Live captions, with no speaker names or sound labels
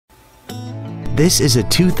This is a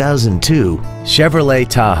 2002 Chevrolet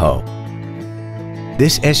Tahoe.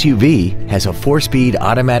 This SUV has a 4-speed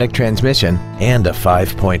automatic transmission and a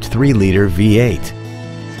 5.3-liter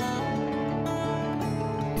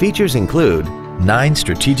V8. Features include 9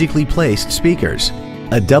 strategically placed speakers,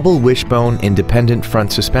 a double wishbone independent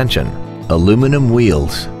front suspension, aluminum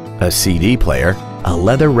wheels, a CD player, a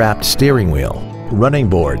leather-wrapped steering wheel, running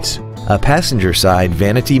boards, a passenger side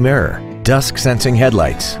vanity mirror, dusk-sensing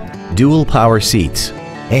headlights, dual power seats,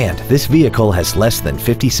 and this vehicle has less than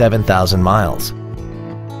 57,000 miles.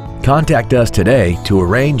 Contact us today to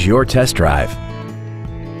arrange your test drive.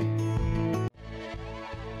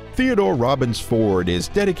 Theodore Robins Ford is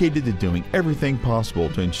dedicated to doing everything possible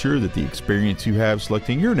to ensure that the experience you have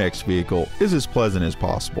selecting your next vehicle is as pleasant as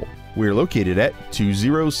possible. We are located at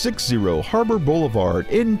 2060 Harbor Boulevard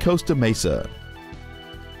in Costa Mesa.